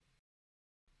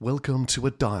Welcome to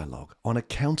a dialogue on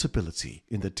accountability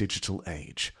in the digital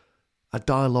age. A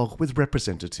dialogue with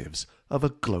representatives of a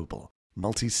global,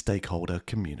 multi-stakeholder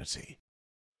community.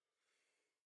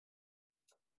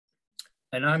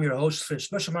 And I'm your host, Frits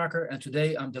Bussemaker, and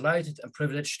today I'm delighted and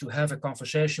privileged to have a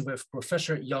conversation with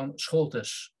Professor Jan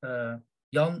Scholtes.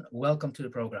 Jan, welcome to the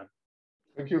program.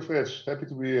 Thank you, Frits. Happy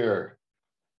to be here.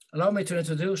 Allow me to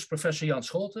introduce Professor Jan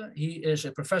Scholtes. He is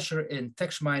a professor in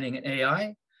text mining and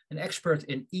AI, an expert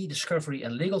in e-discovery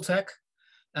and legal tech,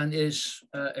 and is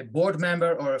a board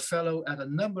member or a fellow at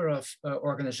a number of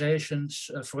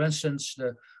organizations, for instance,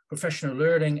 the Professional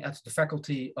Learning at the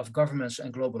Faculty of Governments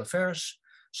and Global Affairs,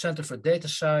 Center for Data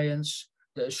Science,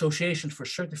 the Association for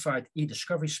Certified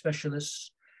E-Discovery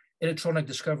Specialists, Electronic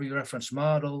Discovery Reference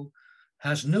Model,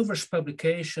 has numerous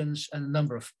publications and a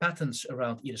number of patents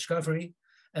around e-discovery,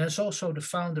 and is also the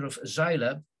founder of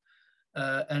Zilab.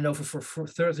 And over for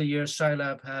 30 years,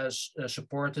 Zilab has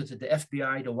supported the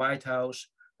FBI, the White House,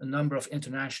 a number of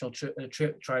international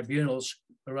tribunals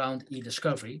around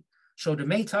e-discovery. So the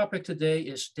main topic today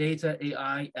is data,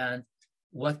 AI, and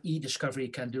what e-discovery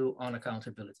can do on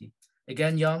accountability.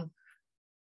 Again, Jan,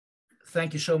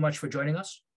 thank you so much for joining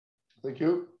us. Thank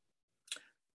you.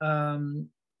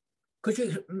 Could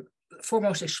you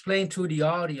foremost explain to the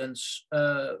audience,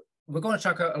 we're going to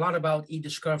talk a lot about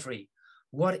e-discovery.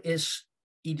 What is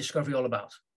e-discovery all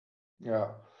about?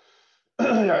 Yeah,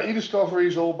 e-discovery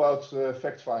is all about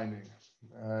fact-finding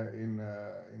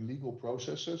in legal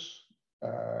processes.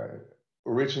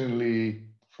 Originally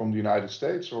from the United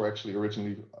States, or actually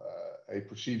originally a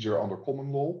procedure under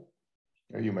common law.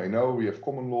 You may know we have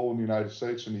common law in the United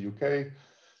States and the UK.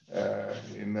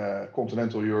 In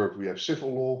continental Europe, we have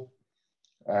civil law.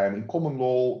 And in common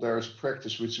law, there is a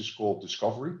practice which is called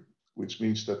discovery, which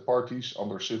means that parties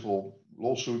under civil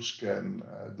lawsuits can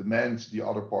demand the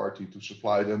other party to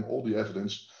supply them all the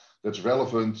evidence that's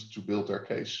relevant to build their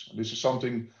case. And this is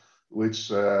something which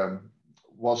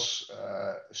was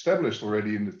established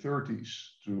already in the 30s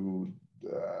to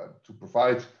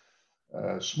provide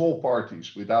small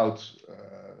parties without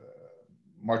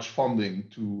much funding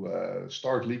to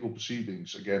start legal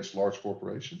proceedings against large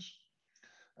corporations.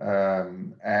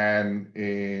 And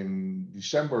in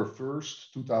December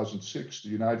 1st, 2006, the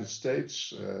United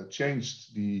States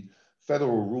changed the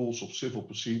federal rules of civil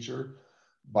procedure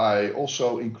by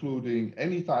also including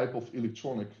any type of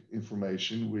electronic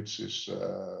information which is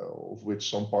of which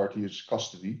some party is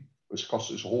custody,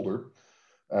 is holder,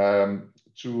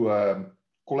 to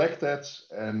collect that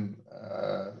and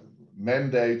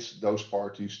mandate those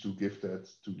parties to give that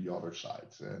to the other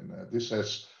side. And this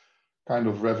has kind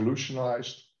of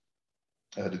revolutionized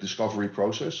the discovery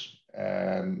process.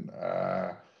 And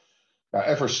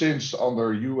ever since,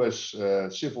 under US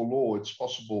civil law, it's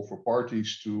possible for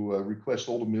parties to request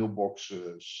all the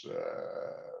mailboxes,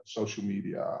 social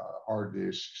media, hard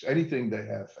disks, anything they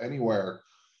have anywhere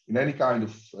in any kind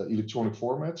of electronic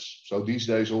formats. So these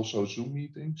days also Zoom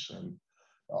meetings and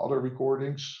other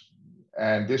recordings.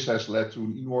 And this has led to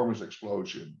an enormous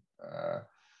explosion.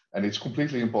 And it's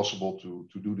completely impossible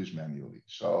to do this manually.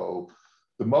 So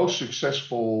the most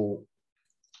successful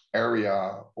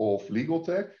area of legal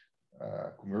tech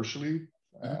commercially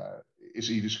is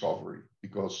e-discovery,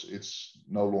 because it's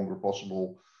no longer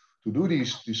possible to do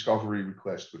these discovery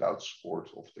requests without support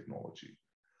of technology.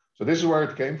 So this is where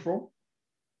it came from.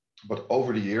 But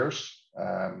over the years,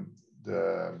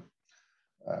 the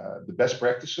best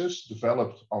practices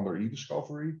developed under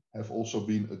e-discovery have also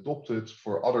been adopted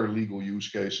for other legal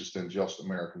use cases than just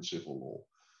American civil law.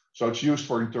 So it's used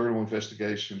for internal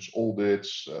investigations,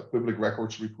 audits, public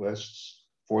records requests,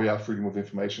 FOIA, Freedom of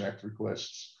Information Act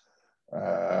requests,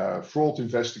 fraud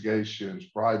investigations,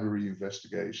 bribery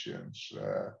investigations,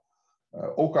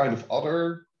 all kind of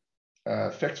other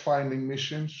fact-finding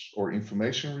missions or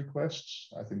information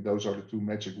requests. I think those are the two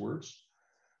magic words,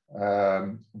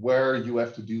 where you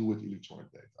have to deal with electronic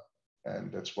data.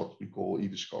 And that's what we call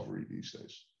e-discovery these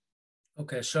days.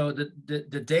 Okay, so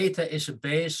the data is a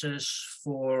basis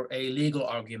for a legal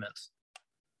argument.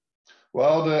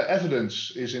 Well, the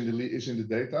evidence is in the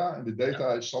data, and the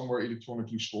data is somewhere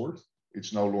electronically stored.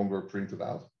 It's no longer printed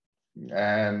out.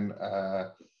 And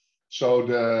so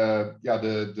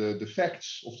the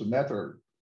facts of the matter,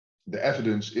 the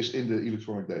evidence is in the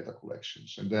electronic data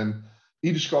collections. And then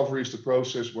e-discovery is the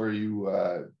process where you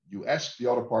ask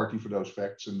the other party for those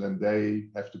facts, and then they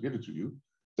have to give it to you.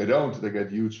 They don't, they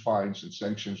get huge fines and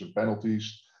sanctions and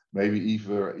penalties, maybe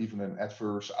even an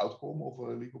adverse outcome of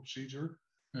a legal procedure.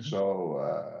 Mm-hmm. So,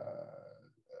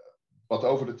 but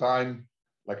over the time,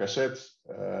 like I said,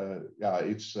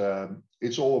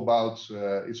 it's all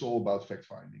about fact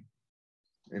finding.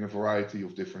 in a variety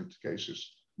of different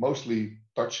cases, mostly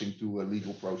touching to a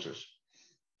legal process.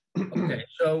 Okay,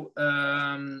 so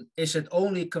is it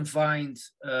only confined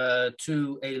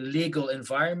to a legal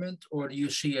environment, or do you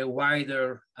see a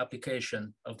wider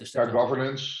application of this technology?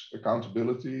 Governance,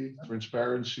 accountability,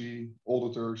 transparency,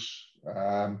 auditors.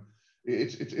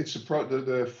 It's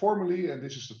formally, and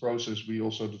this is the process we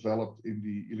also developed in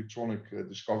the Electronic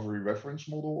Discovery Reference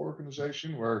Model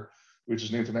Organization, which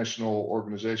is an international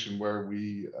organization where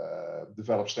we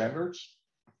develop standards,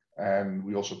 and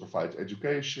we also provide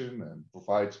education and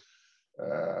provide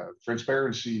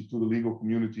transparency to the legal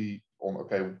community on,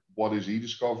 okay, what is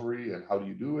e-discovery and how do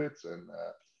you do it,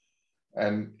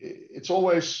 and it's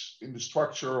always in the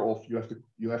structure of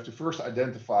you have to first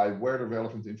identify where the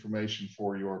relevant information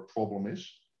for your problem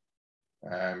is,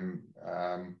 and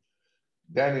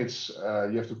then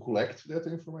you have to collect that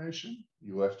information.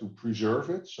 You have to preserve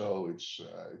it so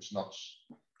it's not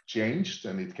changed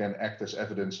and it can act as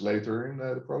evidence later in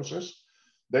the process.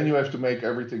 Then you have to make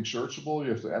everything searchable.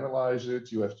 You have to analyze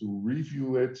it. You have to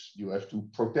review it. You have to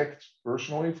protect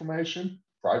personal information,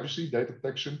 privacy, data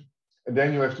protection. And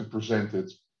then you have to present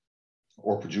it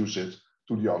or produce it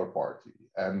to the other party.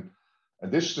 And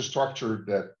this is the structure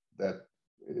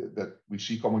that we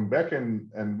see coming back,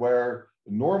 and where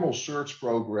a normal search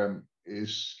program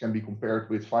can be compared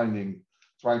with trying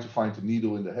to find the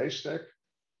needle in the haystack.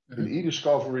 Mm-hmm. In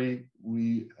e-discovery,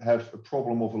 we have a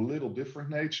problem of a little different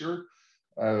nature.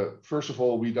 First of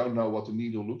all, we don't know what the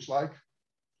needle looks like.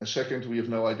 And second, we have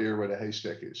no idea where the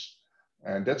haystack is.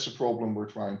 And that's a problem we're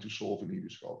trying to solve in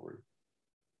e-discovery.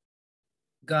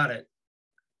 Got it.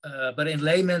 But in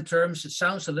layman terms, it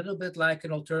sounds a little bit like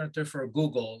an alternative for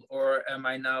Google, or am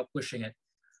I now pushing it?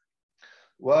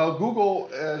 Well, Google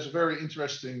is a very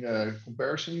interesting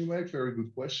comparison you make. Very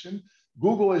good question.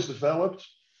 Google is developed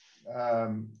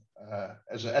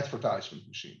as an advertisement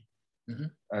machine. Mm-hmm.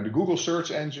 And the Google search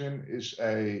engine is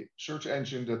a search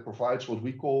engine that provides what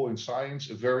we call in science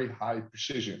a very high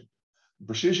precision.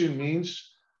 Precision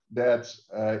means that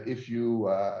if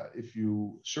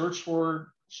you search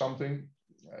for something,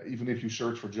 even if you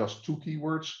search for just 2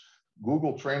 keywords,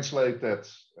 Google translates that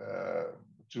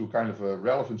to kind of a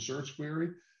relevant search query,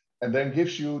 and then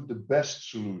gives you the best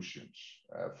solutions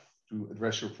to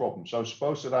address your problem. So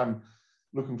suppose that I'm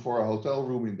looking for a hotel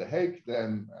room in The Hague,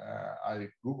 then I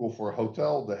Google for a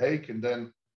hotel, The Hague, and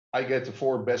then I get the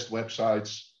 4 best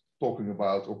websites talking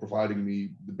about or providing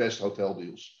me the best hotel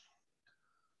deals.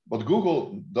 What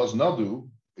Google does not do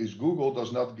is Google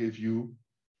does not give you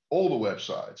all the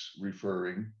websites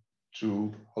referring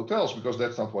to hotels, because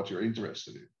that's not what you're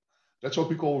interested in. That's what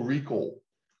we call recall,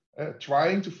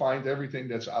 trying to find everything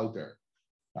that's out there.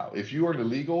 Now, if you are in the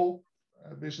legal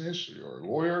business, you're a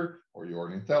lawyer, or you're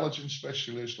an intelligence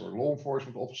specialist, or a law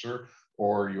enforcement officer,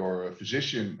 or you're a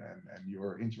physician and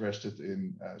you're interested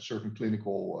in certain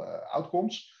clinical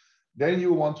outcomes, then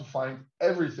you want to find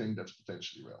everything that's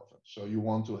potentially relevant. So you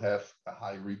want to have a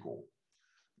high recall.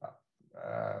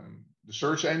 The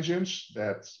search engines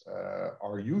that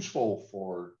are useful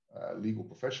for legal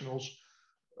professionals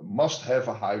must have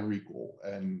a high recall,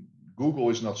 and Google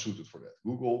is not suited for that.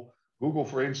 Google,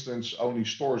 for instance, only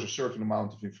stores a certain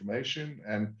amount of information,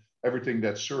 and everything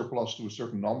that's surplus to a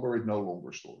certain number, it no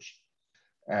longer stores.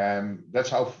 And that's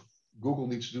how Google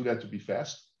needs to do that to be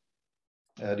fast.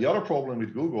 The other problem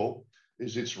with Google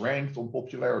is it's ranked on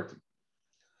popularity.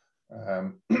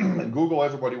 In Google,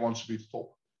 everybody wants to be the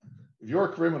top. If you're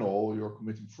a criminal, you're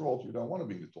committing fraud, you don't want to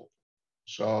be the top.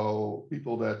 So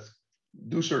people that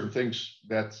do certain things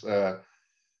that,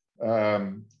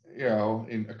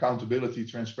 in accountability,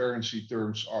 transparency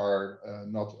terms are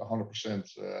not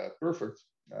 100% perfect,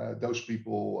 those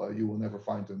people, you will never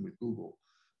find them with Google.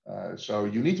 So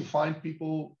you need to find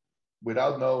people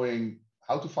without knowing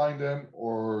how to find them,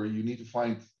 or you need to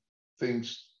find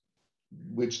things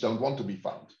which don't want to be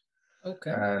found.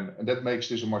 Okay. And that makes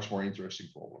this a much more interesting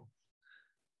problem.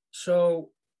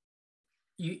 So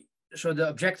the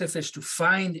objective is to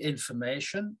find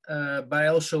information, but I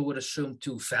also would assume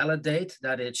to validate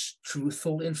that it's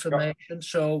truthful information. Yeah.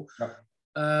 So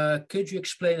could you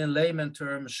explain in layman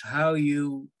terms how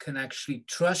you can actually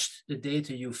trust the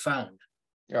data you found?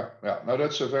 Yeah. Now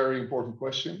that's a very important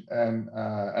question,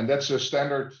 and that's a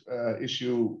standard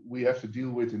issue we have to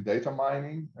deal with in data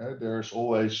mining. There's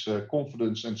always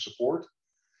confidence and support,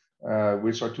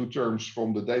 which are 2 terms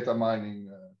from the data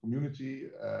mining community.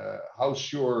 How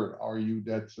sure are you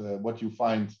that what you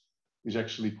find is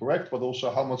actually correct, but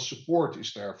also how much support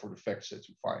is there for the facts that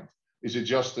you find? Is it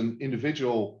just an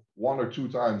individual 1 or 2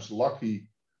 times lucky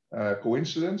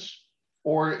coincidence,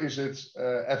 Or is it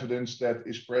evidence that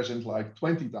is present like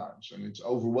 20 times and it's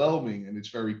overwhelming and it's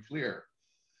very clear?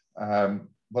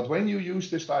 But when you use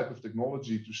this type of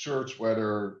technology to search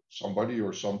whether somebody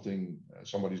or something,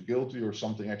 somebody's guilty or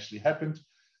something actually happened,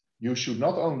 you should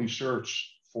not only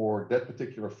search for that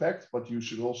particular fact, but you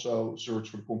should also search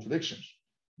for the contradictions.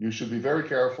 You should be very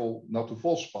careful not to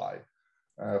falsify.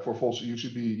 You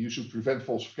should prevent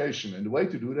falsification, and the way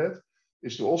to do that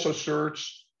is to also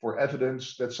search for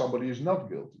evidence that somebody is not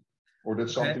guilty, or that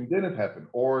something didn't happen,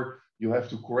 or you have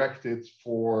to correct it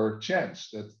for chance,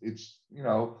 that it's,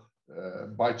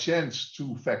 by chance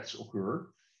two facts occur,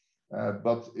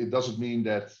 but it doesn't mean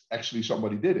that actually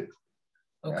somebody did it.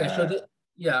 Okay,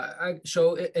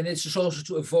 and it's also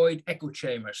to avoid echo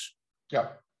chambers. Yeah.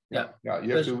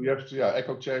 You have to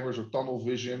echo chambers or tunnel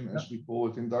vision, as we call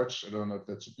it in Dutch. I don't know if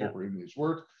that's a proper English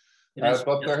word.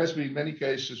 But there has been many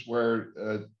cases where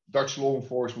Dutch law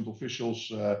enforcement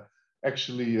officials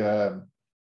actually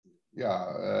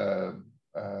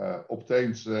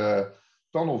obtained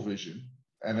tunnel vision,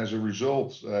 and as a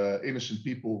result, innocent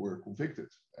people were convicted.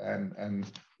 And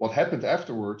what happened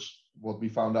afterwards, what we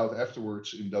found out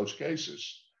afterwards in those cases,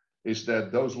 is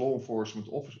that those law enforcement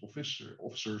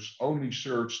officers only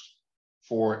searched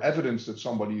for evidence that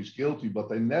somebody is guilty, but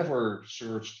they never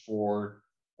searched for,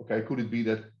 okay, could it be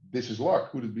that this is luck?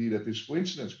 Could it be that this is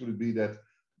coincidence? Could it be that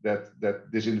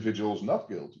this individual is not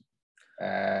guilty?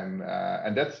 And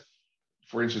that,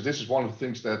 for instance, this is one of the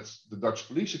things that the Dutch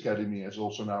Police Academy has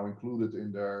also now included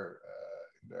in their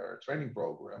training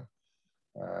program.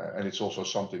 And it's also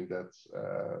something that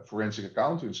forensic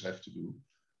accountants have to do.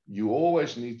 You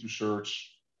always need to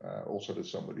search also that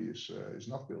somebody is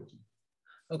not guilty.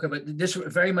 Okay, but this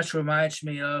very much reminds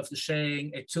me of the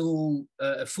saying,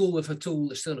 a fool with a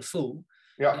tool is still a fool.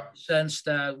 Yeah. In the sense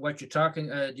that what you're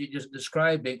just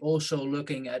describing, also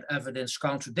looking at evidence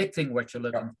contradicting what you're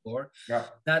looking for,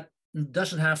 that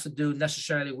doesn't have to do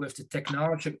necessarily with the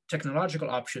technological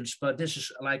options, but this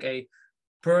is like a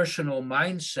personal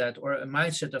mindset, or a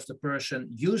mindset of the person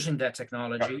using that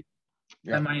technology.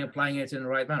 Am I applying it in the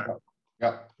right manner?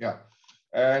 Yeah.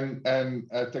 And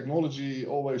technology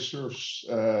always serves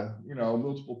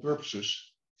multiple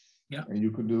purposes. Yeah. And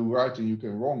you can do right and you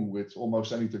can wrong with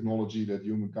almost any technology that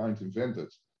humankind invented.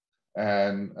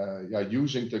 And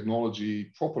using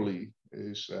technology properly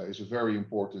is a very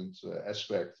important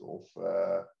aspect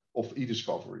of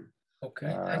e-discovery.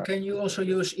 Okay. And can you also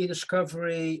use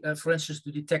e-discovery, for instance,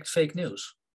 to detect fake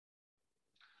news?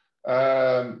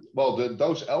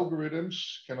 Those algorithms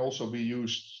can also be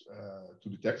used to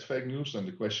detect fake news. And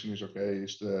the question is, okay,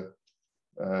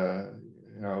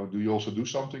 do you also do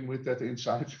something with that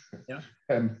insight? Yeah.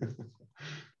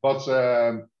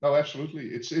 No, absolutely.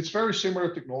 It's very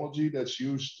similar technology that's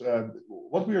used.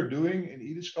 What we are doing in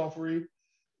e-discovery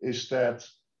is that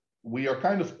we are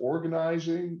kind of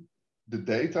organizing the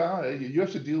data. You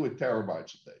have to deal with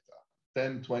terabytes of data.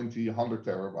 10, 20, 100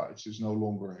 terabytes is no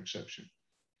longer an exception.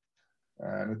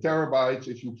 And a terabyte,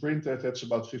 if you print it, that's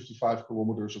about 55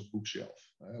 kilometers of bookshelf,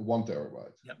 1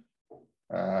 terabyte. Yeah.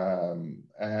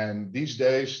 And these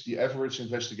days, the average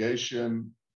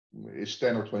investigation is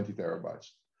 10 or 20 terabytes.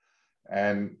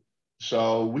 And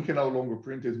so we can no longer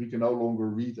print it. We can no longer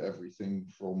read everything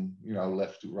from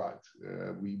left to right.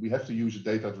 We have to use a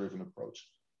data-driven approach.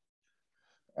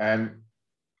 And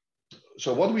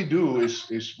so what we do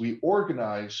is we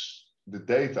organize the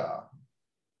data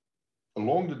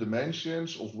along the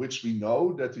dimensions of which we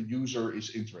know that the user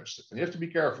is interested. And you have to be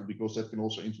careful because that can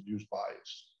also introduce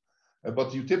bias.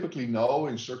 But you typically know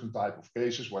in certain type of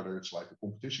cases, whether it's like a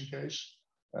competition case,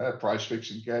 price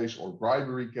fixing case, or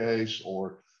bribery case,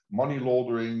 or money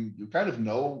laundering, you kind of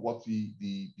know what the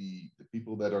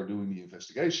people that are doing the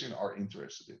investigation are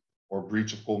interested in, or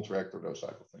breach of contract, or those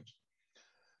type of things.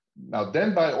 Now,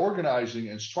 then by organizing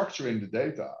and structuring the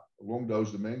data along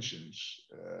those dimensions,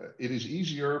 it is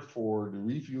easier for the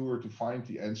reviewer to find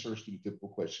the answers to the typical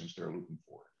questions they're looking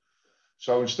for.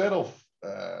 So instead of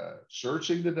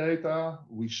searching the data,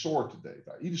 we sort the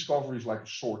data. E-discovery is like a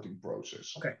sorting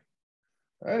process. Okay.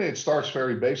 And it starts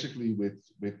very basically with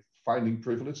finding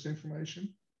privileged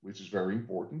information, which is very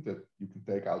important, that you can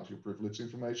take out your privileged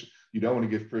information. You don't want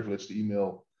to give privileged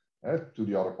email to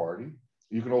the other party.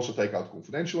 You can also take out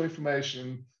confidential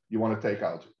information. You want to take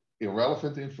out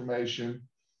irrelevant information.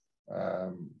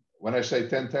 When I say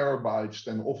 10 terabytes,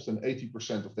 then often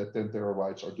 80% of that 10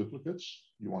 terabytes are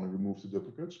duplicates. You want to remove the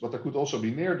duplicates, but there could also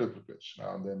be near duplicates.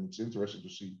 Now and then it's interesting to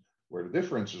see where the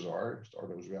differences are. Are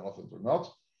those relevant or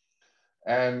not?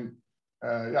 And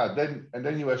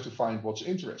then you have to find what's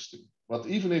interesting. But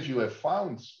even if you have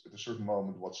found at a certain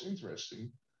moment what's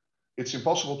interesting, it's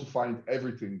impossible to find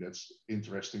everything that's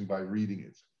interesting by reading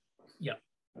it. Yeah.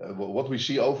 What we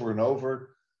see over and over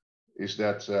is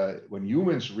that when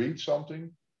humans read something,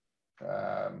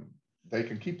 they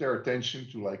can keep their attention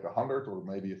to like 100 or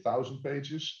maybe 1,000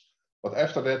 pages, but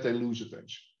after that they lose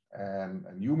attention.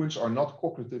 And humans are not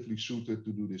cognitively suited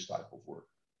to do this type of work.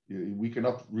 We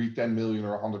cannot read 10 million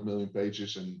or 100 million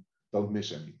pages and don't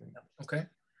miss anything. Okay.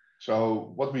 So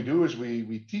what we do is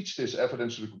we teach this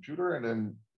evidence to the computer, and then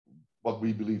what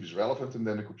we believe is relevant, and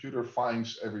then the computer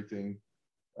finds everything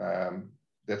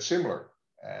that's similar,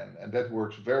 and that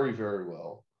works very, very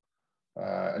well.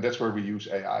 And that's where we use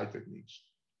AI techniques.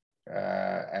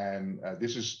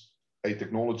 This is a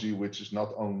technology which is not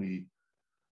only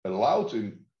allowed in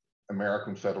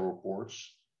American federal courts,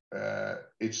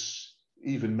 it's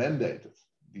even mandated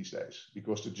these days,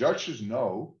 because the judges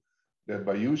know that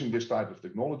by using this type of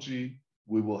technology,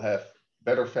 we will have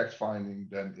better fact finding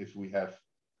than if we have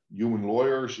human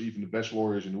lawyers, even the best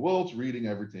lawyers in the world, reading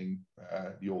everything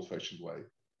the old-fashioned way.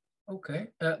 Okay.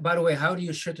 By the way, how do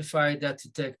you certify that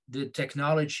the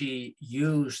technology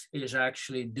used is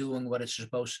actually doing what it's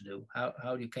supposed to do?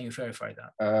 Can you verify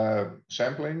that?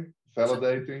 Sampling,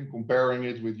 validating, comparing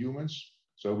it with humans.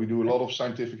 So we do a lot of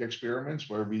scientific experiments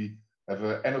where we have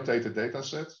an annotated data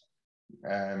set,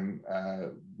 and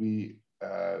we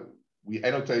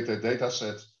annotate that data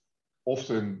set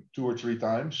often 2 or 3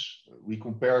 times. We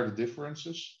compare the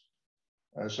differences.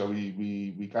 So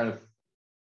we kind of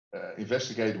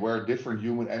investigate where different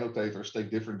human annotators take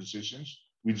different decisions.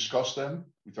 We discuss them,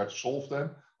 we try to solve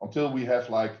them until we have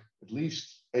like at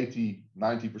least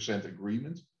 80-90%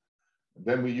 agreement.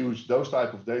 Then we use those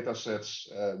type of data sets.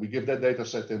 We give that data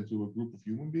set then to a group of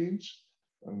human beings,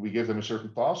 and we give them a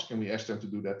certain task, and we ask them to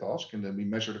do that task, and then we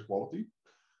measure the quality.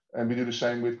 And we do the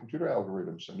same with computer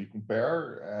algorithms, and we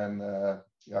compare. And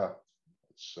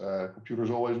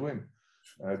computers always win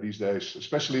these days,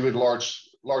 especially with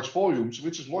large volumes,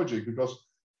 which is logic, because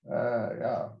we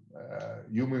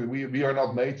are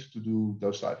not made to do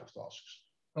those type of tasks.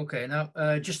 Okay, now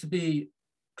just to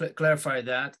clarify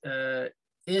that,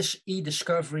 is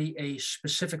eDiscovery a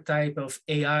specific type of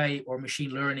AI or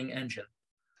machine learning engine?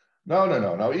 No.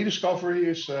 eDiscovery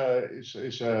is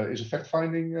a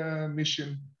fact-finding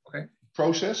mission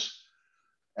process.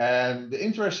 And the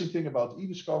interesting thing about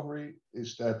eDiscovery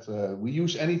is that we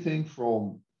use anything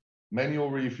from manual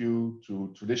review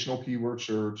to traditional keyword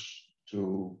search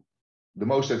to the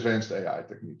most advanced AI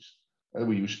techniques.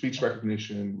 We use speech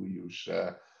recognition, we use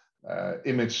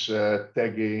image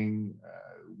tagging,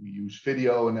 we use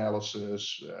video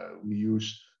analysis, we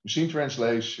use machine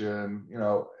translation,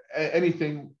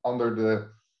 anything under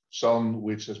the sun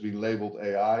which has been labeled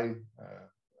AI.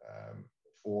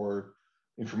 For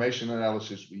information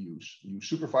analysis, we use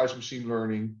supervised machine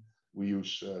learning, we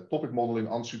use topic modeling,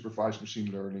 unsupervised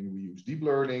machine learning, we use deep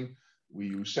learning, we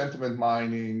use sentiment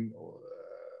mining,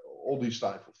 all these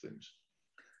type of things.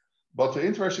 But the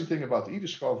interesting thing about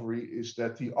eDiscovery is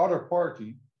that the other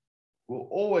party will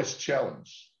always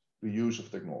challenge the use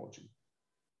of technology,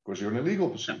 because you're in a legal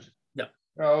proceeding. Yeah.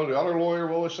 The other lawyer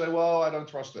will always say, well, I don't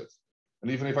trust it.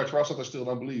 And even if I trust it, I still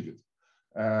don't believe it.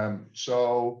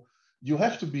 So you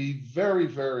have to be very,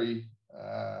 very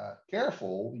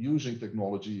careful using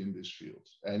technology in this field.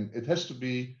 And it has to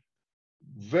be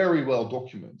very well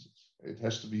documented. It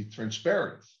has to be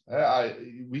transparent.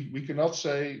 We cannot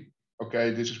say,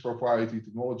 okay, this is proprietary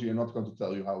technology, I'm not going to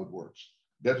tell you how it works.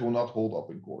 That will not hold up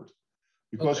in court.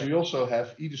 Because we also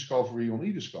have eDiscovery on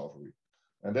eDiscovery.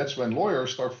 And that's when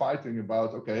lawyers start fighting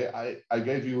about, okay, I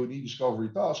gave you an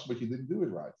eDiscovery task, but you didn't do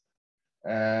it right.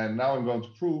 And now I'm going to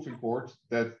prove in court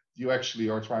that you actually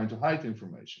are trying to hide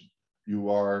information. You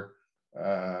are,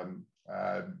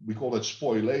 we call it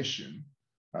spoliation.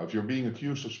 Now, if you're being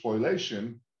accused of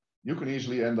spoliation, you can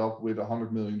easily end up with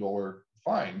 $100 million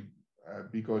fine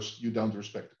because you don't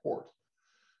respect the court.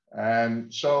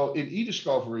 And so in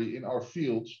eDiscovery, in our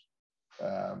field,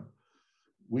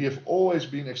 we have always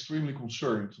been extremely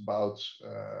concerned about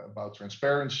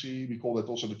transparency. We call that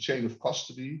also the chain of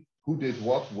custody. Who did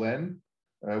what, when?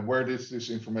 Where did this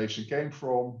information came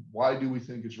from? Why do we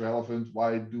think it's relevant?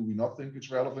 Why do we not think it's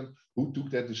relevant? Who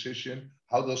took that decision?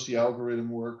 How does the algorithm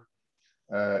work?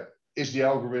 Is the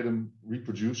algorithm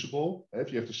reproducible?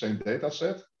 If you have the same data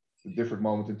set, at a different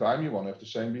moment in time, you want to have the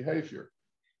same behavior.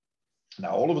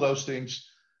 Now, all of those things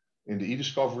in the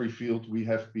eDiscovery field, we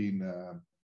have been,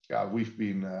 we've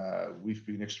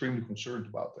been extremely concerned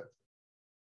about that.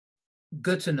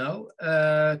 Good to know,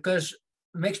 because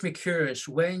it makes me curious,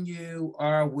 when you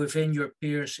are within your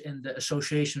peers in the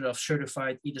Association of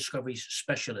Certified eDiscovery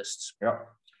Specialists,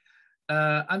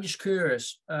 I'm just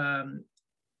curious,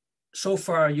 so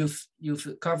far you've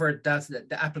covered that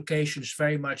the application is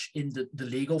very much in the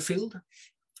legal field,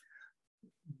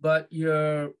 but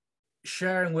you're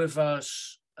sharing with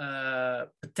us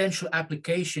potential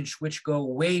applications which go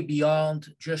way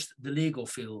beyond just the legal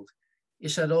field.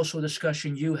 Is that also a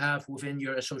discussion you have within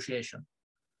your association?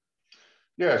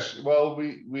 Yes, well,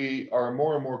 we are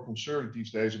more and more concerned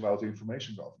these days about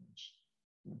information governance,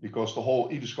 because the whole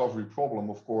e-discovery problem,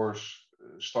 of course,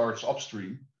 starts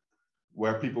upstream,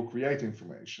 where people create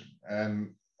information,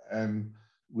 and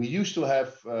we used to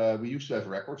have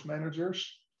records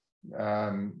managers,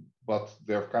 but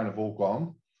they're kind of all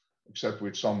gone, except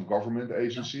with some government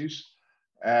agencies.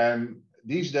 And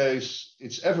these days,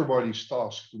 it's everybody's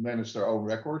task to manage their own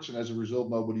records, and as a result,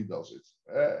 nobody does it.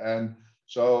 And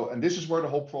this is where the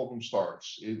whole problem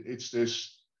starts. It's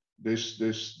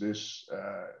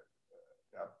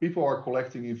people are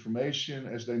collecting information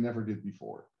as they never did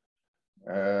before.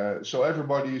 So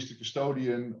everybody is the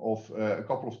custodian of a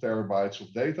couple of terabytes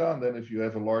of data, and then if you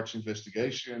have a large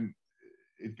investigation,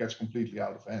 it gets completely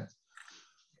out of hand.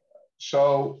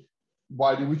 So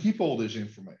why do we keep all this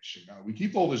information? Now, we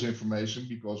keep all this information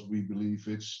because we believe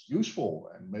it's useful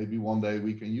and maybe one day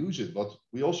we can use it, but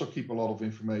we also keep a lot of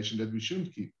information that we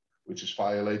shouldn't keep, which is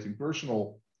violating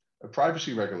personal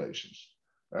privacy regulations,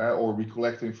 or we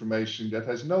collect information that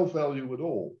has no value at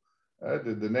all.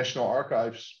 The National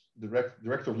Archives, the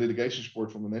Director of Litigation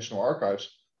Support from the National Archives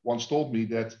once told me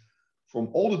that from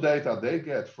all the data they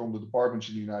get from the departments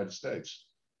in the United States,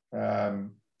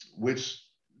 which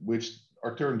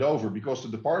are turned over because the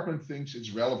department thinks it's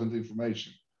relevant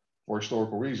information for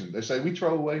historical reason. They say we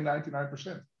throw away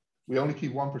 99%. We only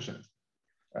keep 1%.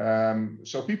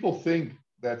 So people think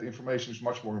that information is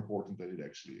much more important than it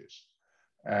actually is.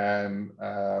 And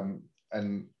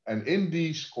in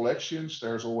these collections,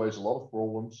 there's always a lot of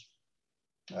problems,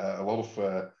 a lot of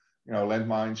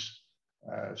landmines.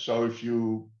 So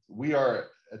we are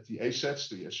at the ASETS,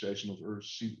 the Association of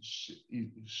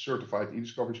Certified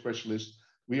E-Discovery Specialists.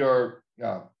 We are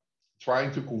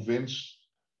trying to convince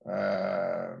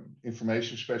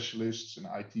information specialists and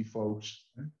IT folks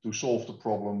to solve the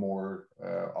problem more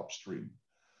upstream.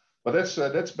 But that's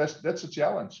a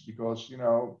challenge, because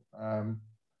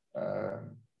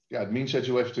it means that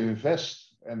you have to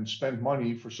invest and spend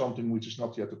money for something which is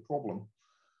not yet a problem,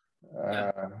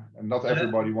 and not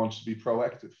everybody wants to be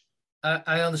proactive.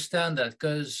 I understand that,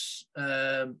 because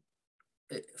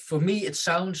for me, it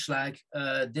sounds like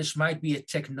this might be a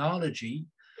technology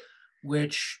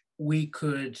which we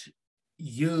could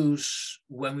use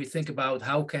when we think about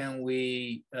how can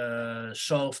we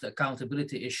solve the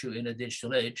accountability issue in a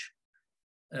digital age,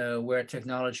 where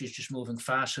technology is just moving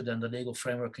faster than the legal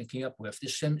framework can keep up with.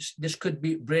 This could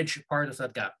be bridge part of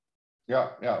that gap.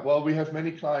 Yeah. Well, we have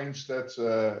many clients that,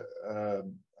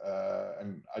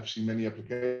 and I've seen many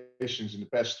applications in the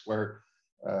past where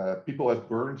people have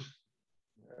burned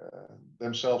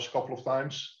themselves a couple of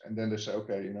times, and then they say,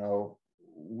 okay,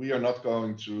 we are not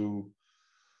going to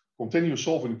continue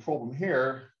solving the problem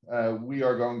here. We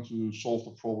are going to solve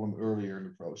the problem earlier in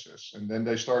the process. And then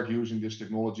they start using this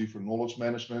technology for knowledge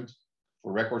management,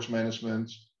 for records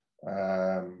management,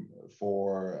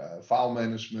 for file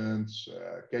management,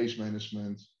 case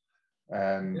management,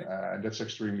 and that's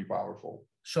extremely powerful.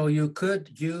 So you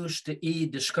could use the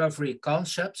e-discovery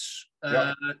concepts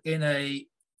in a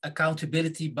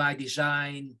accountability by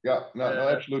design. Yeah, no,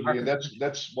 absolutely. And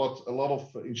that's what a lot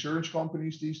of insurance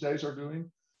companies these days are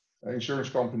doing. Insurance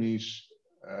companies,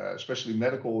 especially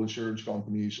medical insurance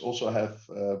companies, also have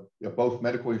both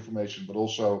medical information, but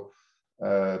also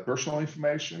personal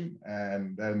information.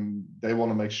 And then they want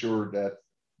to make sure that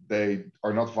they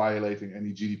are not violating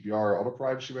any GDPR or other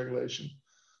privacy regulation.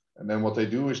 And then what they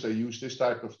do is they use this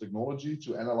type of technology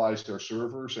to analyze their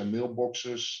servers and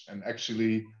mailboxes and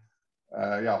actually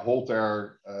hold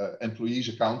their employees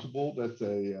accountable that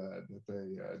they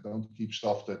don't keep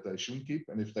stuff that they shouldn't keep.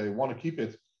 And if they want to keep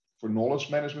it for knowledge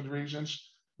management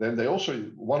reasons, then they also,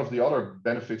 one of the other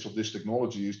benefits of this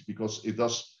technology is because it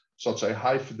does such a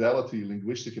high fidelity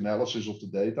linguistic analysis of the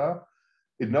data.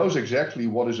 It knows exactly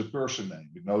what is a person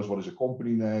name. It knows what is a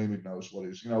company name. It knows what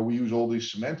is, we use all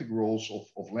these semantic rules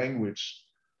of language.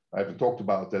 I haven't talked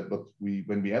about that, but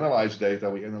when we analyze data,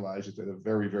 we analyze it at a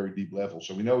very, very deep level.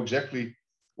 So we know exactly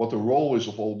what the role is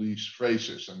of all these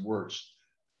phrases and words.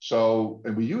 So,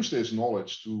 and we use this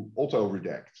knowledge to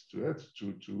auto-redact, to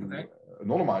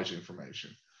anonymize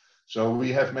information. So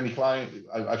we have many clients,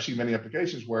 I've seen many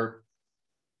applications where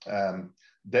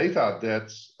data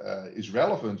that is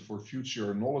relevant for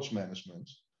future knowledge management,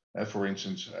 for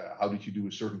instance, how did you do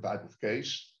a certain type of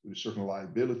case with a certain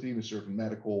liability and a certain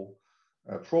medical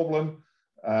problem,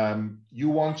 you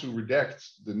want to redact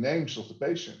the names of the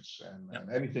patients and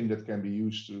anything that can be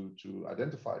used to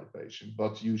identify the patient,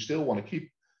 but you still want to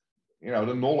keep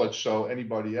the knowledge, so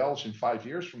anybody else in 5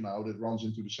 years from now that runs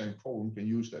into the same problem can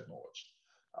use that knowledge.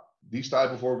 These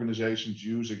type of organizations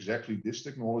use exactly this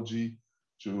technology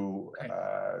to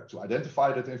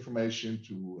identify that information,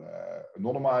 to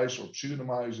anonymize or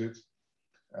pseudonymize it,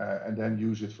 and then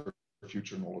use it for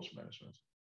future knowledge management.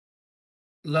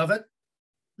 Love it.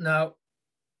 Now,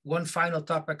 one final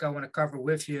topic I want to cover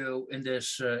with you in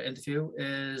this interview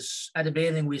is, at the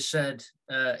beginning we said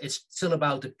it's still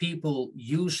about the people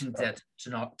using that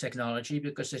technology,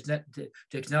 because the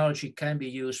technology can be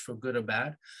used for good or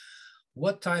bad.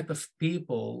 What type of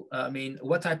people,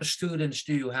 what type of students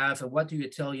do you have, and what do you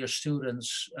tell your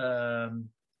students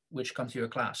which come to your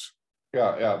class?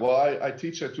 Well, I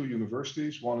teach at 2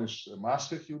 universities. One is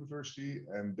Maastricht University,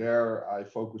 and there I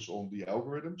focus on the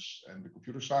algorithms and the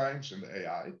computer science and the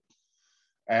AI.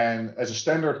 And as a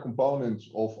standard component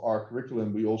of our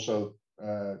curriculum, we also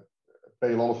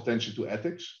pay a lot of attention to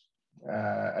ethics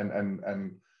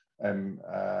and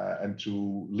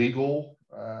to legal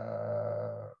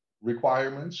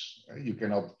requirements. You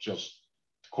cannot just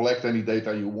collect any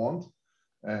data you want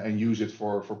and use it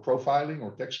for profiling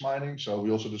or text mining. So we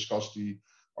also discussed the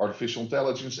Artificial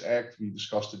Intelligence Act, we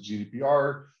discussed the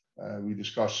GDPR, we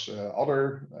discuss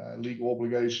other legal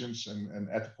obligations and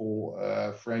ethical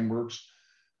frameworks.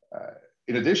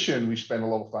 In addition, we spend a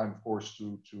lot of time, of course,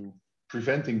 to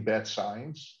preventing bad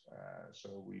science.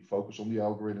 So we focus on the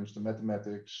algorithms, the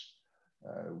mathematics.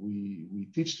 We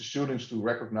teach the students to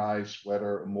recognize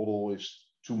whether a model is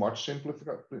too much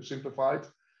simplified.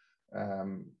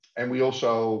 And we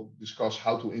also discuss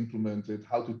how to implement it,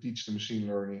 how to teach the machine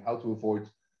learning, how to avoid,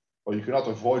 well, you cannot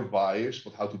avoid bias,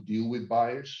 but how to deal with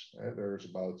bias. There's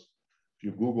about, if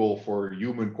you Google for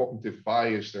human cognitive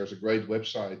bias, there's a great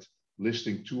website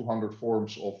listing 200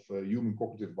 forms of human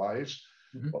cognitive bias.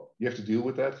 Well, you have to deal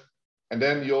with that. And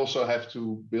then you also have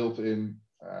to build in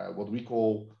what we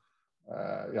call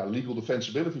legal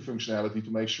defensibility functionality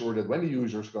to make sure that when the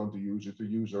user is going to use it, the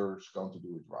user is going to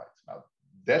do it right. Now,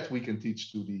 that we can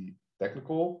teach to the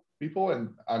technical people,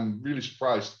 and I'm really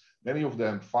surprised many of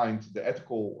them find the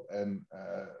ethical and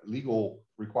legal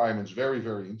requirements very,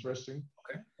 very interesting.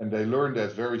 And they learn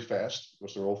that very fast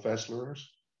because they're all fast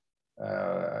learners.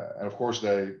 And of course,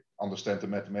 they understand the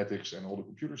mathematics and all the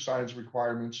computer science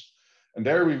requirements. And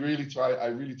there I really try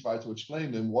to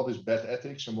explain them what is bad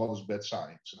ethics and what is bad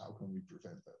science and how can we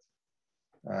prevent that.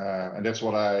 And that's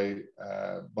what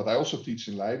but I also teach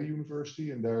in Leiden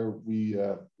University, and there we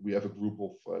have a group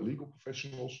of legal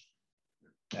professionals.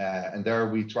 And there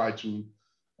we try to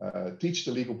teach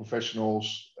the legal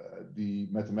professionals the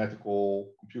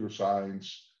mathematical, computer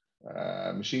science,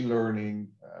 machine learning,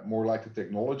 more like the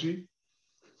technology,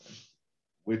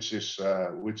 which is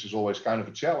always kind of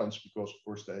a challenge because, of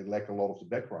course, they lack a lot of the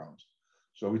background.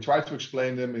 So we try to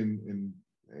explain them in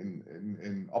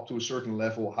up to a certain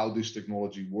level how this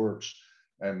technology works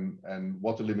and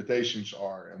what the limitations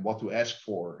are and what to ask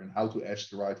for and how to ask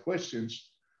the right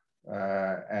questions.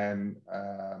 And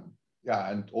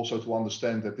also to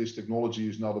understand that this technology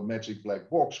is not a magic black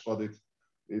box, but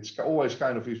it's always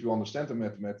kind of, if you understand the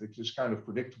mathematics, it's kind of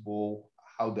predictable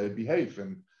how they behave.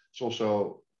 And it's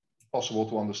also possible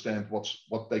to understand what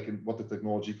the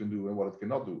technology can do and what it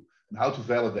cannot do, and how to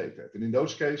validate that. And in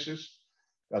those cases,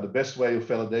 the best way of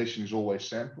validation is always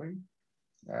sampling,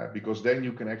 because then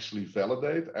you can actually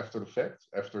validate after the fact,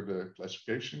 after the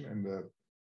classification and the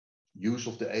use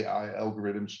of the AI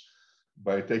algorithms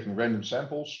by taking random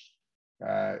samples,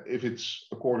 if it's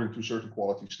according to certain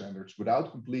quality standards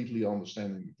without completely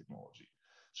understanding the technology.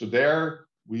 So there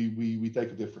we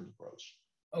take a different approach.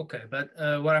 Okay, but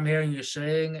what I'm hearing you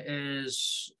saying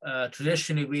is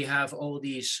traditionally we have all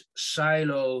these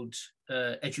siloed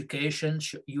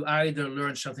educations. You either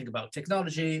learn something about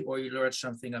technology or you learn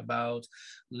something about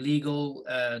legal,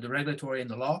 the regulatory and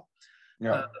the law.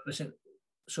 Yeah.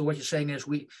 So what you're saying is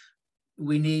we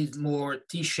need more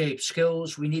T-shaped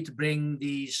skills. We need to bring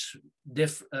these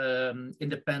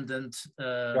independent.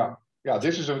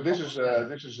 This is a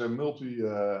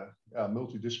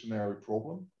multidisciplinary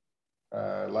problem.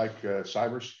 Like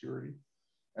cybersecurity,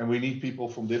 and we need people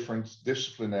from different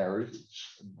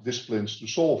disciplines to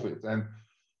solve it. And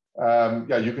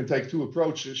you can take 2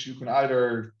 approaches. You can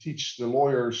either teach the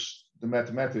lawyers the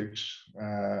mathematics,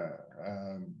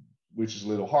 which is a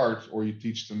little hard, or you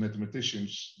teach the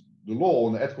mathematicians the law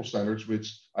and the ethical standards,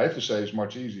 which I have to say is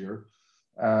much easier.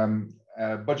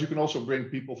 But you can also bring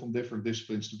people from different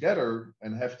disciplines together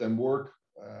and have them work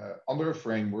under a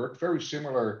framework very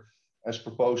similar as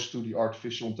proposed to the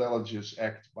Artificial Intelligence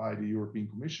Act by the European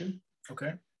Commission.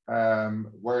 Okay.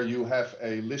 Where you have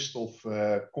a list of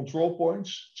control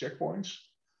points, checkpoints,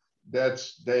 that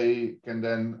they can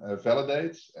then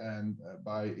validate, and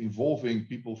by involving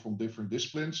people from different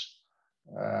disciplines,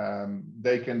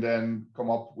 they can then come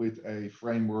up with a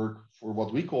framework for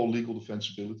what we call legal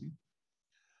defensibility.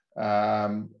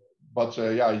 But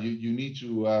yeah, you need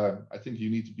to, I think you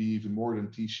need to be even more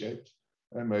than T-shaped.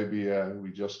 And maybe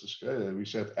we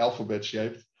said alphabet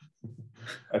shaped.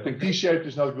 I think T-shaped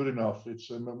is not good enough. It's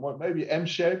maybe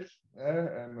M-shaped.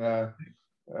 And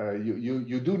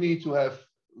you do need to have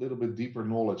a little bit deeper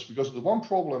knowledge, because the one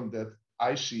problem that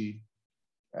I see,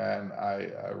 and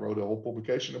I wrote a whole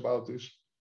publication about this,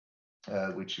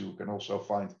 which you can also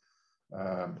find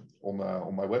on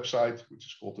my website, which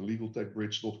is called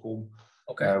thelegaltechbridge.com,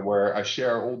 okay. Where I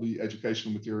share all the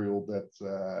educational material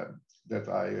that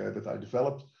I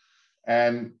developed.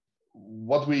 And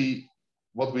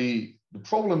the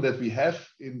problem that we have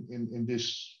in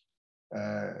this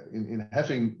in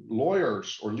having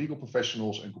lawyers or legal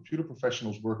professionals and computer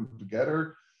professionals working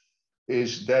together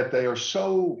is that they are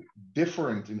so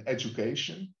different in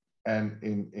education and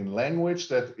in language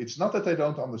that it's not that they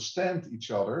don't understand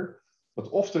each other, but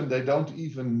often they don't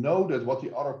even know that what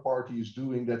the other party is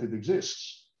doing, that it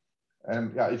exists.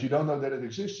 And yeah, if you don't know that it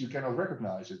exists, you cannot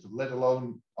recognize it, let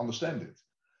alone understand it.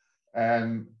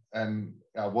 And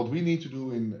what we need to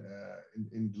do in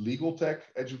legal tech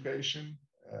education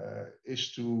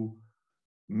is to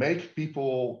make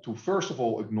people to first of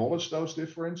all acknowledge those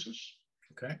differences,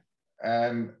 okay,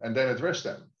 and then address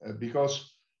them.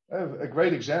 Because a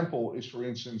great example is, for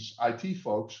instance, IT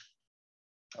folks,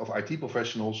 of IT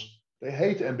professionals. They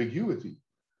hate ambiguity.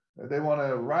 They want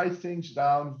to write things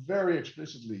down very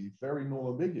explicitly, very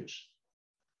non-ambiguous.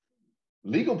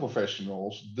 Legal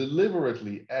professionals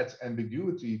deliberately add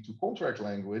ambiguity to contract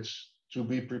language to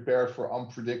be prepared for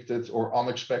unpredicted or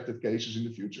unexpected cases in the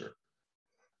future.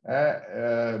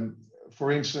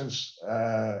 For instance,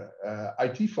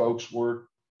 IT folks work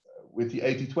with the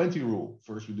 80-20 rule.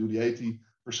 First we do the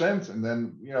 80%, and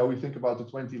then we think about the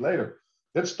 20 later.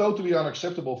 That's totally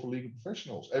unacceptable for legal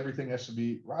professionals. Everything has to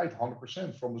be right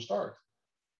 100% from the start.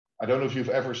 I don't know if you've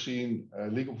ever seen a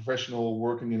legal professional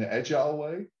working in an agile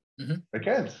way. Mm-hmm. They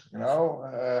can't,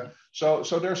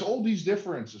 So there's all these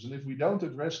differences, and if we don't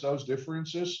address those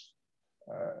differences,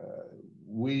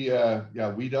 we don't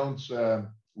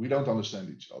understand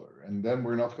each other, and then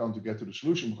we're not going to get to the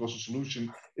solution, because the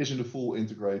solution isn't a full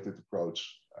integrated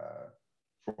approach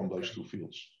from those two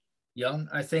fields. Jan,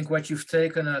 I think what you've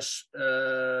taken us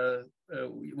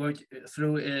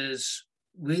through is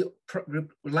we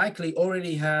likely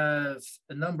already have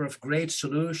a number of great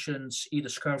solutions,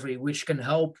 e-discovery, which can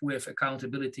help with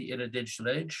accountability in a digital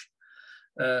age.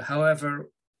 However,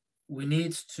 we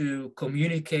need to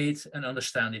communicate and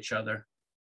understand each other.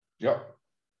 Yeah,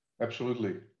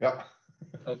 absolutely. Yeah.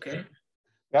 Okay.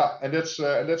 Yeah, and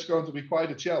that's going to be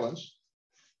quite a challenge.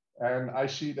 And I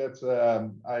see that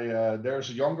there's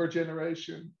a younger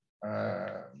generation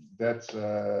that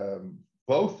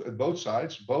both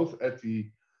sides, both at the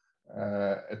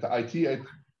IT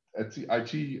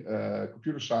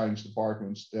computer science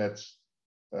departments, that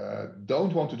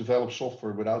don't want to develop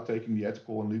software without taking the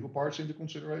ethical and legal parts into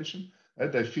consideration.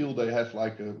 They feel they have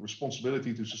like a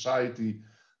responsibility to society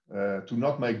to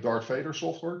not make Darth Vader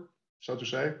software, so to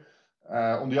say.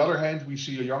 On the other hand, we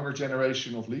see a younger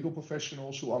generation of legal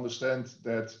professionals who understand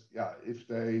that, if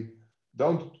they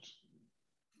don't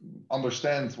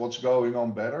understand what's going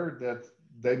on better, that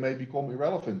they may become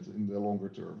irrelevant in the longer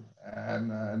term,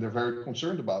 and they're very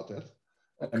concerned about that,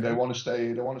 okay. And they want to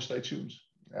stay tuned,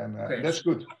 and okay. That's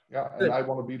good. Yeah, good. And I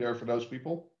want to be there for those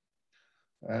people,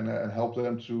 and help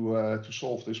them to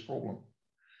solve this problem.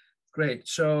 Great.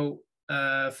 So.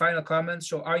 Final comment.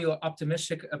 So are you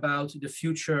optimistic about the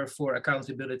future for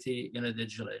accountability in a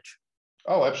digital age?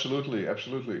 Oh, absolutely.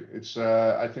 Absolutely. It's,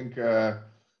 I think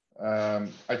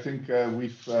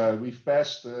we've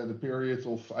passed the period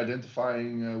of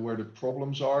identifying where the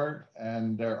problems are,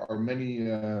 and there are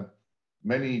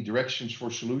many directions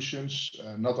for solutions,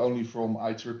 not only from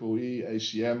IEEE,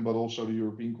 ACM, but also the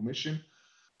European Commission.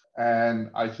 And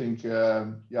I think,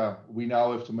 we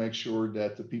now have to make sure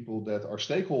that the people that are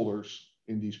stakeholders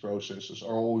in these processes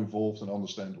are all involved and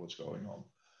understand what's going on.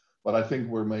 But I think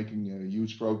we're making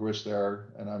huge progress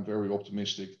there, and I'm very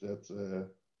optimistic that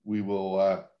we will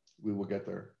get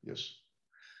there. Yes.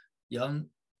 Jan,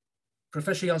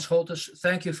 Professor Jan Scholtens,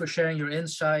 thank you for sharing your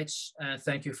insights, and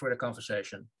thank you for the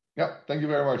conversation. Yeah, thank you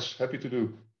very much. Happy to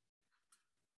do.